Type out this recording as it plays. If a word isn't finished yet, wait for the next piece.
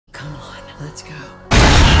Let's go.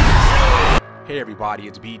 Hey everybody,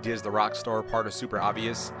 it's B Diz the Rockstar, part of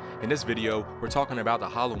SuperObvious. In this video, we're talking about the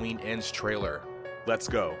Halloween Ends trailer. Let's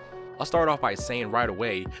go. I'll start off by saying right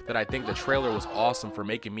away that I think the trailer was awesome for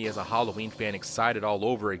making me as a Halloween fan excited all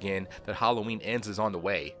over again that Halloween Ends is on the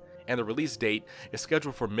way. And the release date is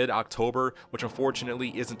scheduled for mid-October, which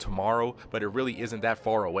unfortunately isn't tomorrow, but it really isn't that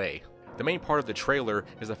far away. The main part of the trailer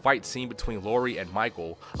is a fight scene between Laurie and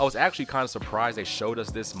Michael. I was actually kind of surprised they showed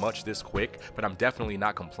us this much this quick, but I'm definitely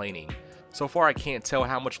not complaining. So far I can't tell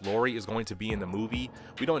how much Laurie is going to be in the movie.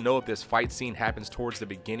 We don't know if this fight scene happens towards the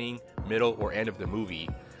beginning, middle, or end of the movie.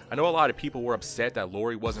 I know a lot of people were upset that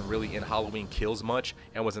Laurie wasn't really in Halloween Kills much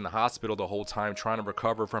and was in the hospital the whole time trying to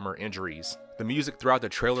recover from her injuries. The music throughout the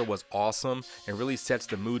trailer was awesome and really sets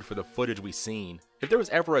the mood for the footage we've seen. If there was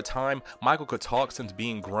ever a time Michael could talk since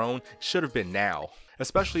being grown, it should have been now.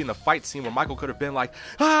 Especially in the fight scene where Michael could have been like,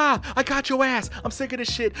 "Ah, I got your ass, I'm sick of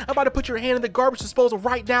this shit, I'm about to put your hand in the garbage disposal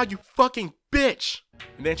right now, you fucking bitch."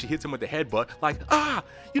 And then she hits him with the headbutt like, "Ah,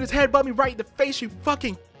 you just headbutt me right in the face, you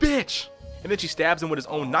fucking bitch." And then she stabs him with his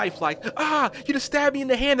own knife like, "Ah, you just stabbed me in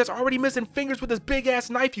the hand that's already missing fingers with this big ass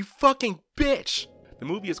knife, you fucking bitch." The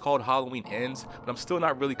movie is called Halloween Ends, but I'm still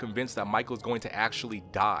not really convinced that Michael is going to actually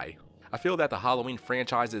die. I feel that the Halloween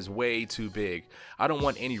franchise is way too big. I don't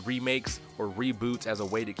want any remakes or reboots as a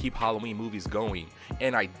way to keep Halloween movies going.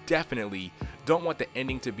 And I definitely don't want the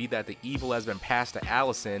ending to be that the evil has been passed to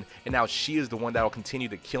Allison and now she is the one that will continue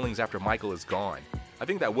the killings after Michael is gone. I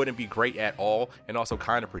think that wouldn't be great at all and also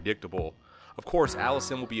kind of predictable. Of course,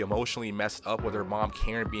 Allison will be emotionally messed up with her mom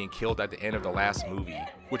Karen being killed at the end of the last movie,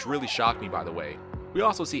 which really shocked me by the way. We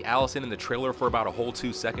also see Allison in the trailer for about a whole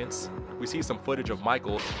 2 seconds. We see some footage of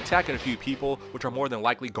Michael attacking a few people, which are more than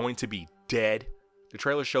likely going to be dead. The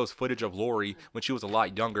trailer shows footage of Laurie when she was a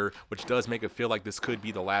lot younger, which does make it feel like this could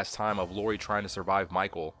be the last time of Laurie trying to survive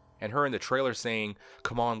Michael. And her in the trailer saying,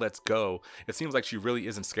 "Come on, let's go," it seems like she really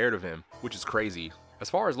isn't scared of him, which is crazy. As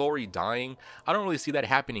far as Laurie dying, I don't really see that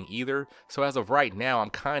happening either, so as of right now, I'm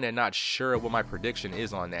kinda not sure what my prediction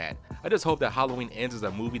is on that. I just hope that Halloween Ends is a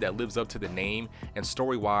movie that lives up to the name and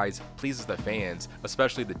story-wise pleases the fans,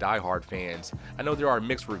 especially the die-hard fans. I know there are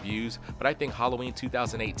mixed reviews, but I think Halloween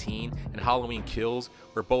 2018 and Halloween Kills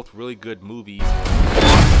were both really good movies.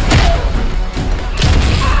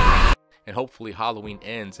 And hopefully Halloween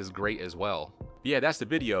Ends is great as well. But yeah, that's the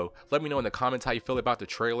video. Let me know in the comments how you feel about the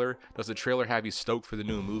trailer. Does the trailer have you stoked for the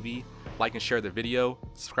new movie? Like and share the video,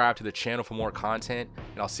 subscribe to the channel for more content,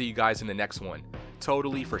 and I'll see you guys in the next one.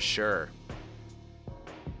 Totally for sure.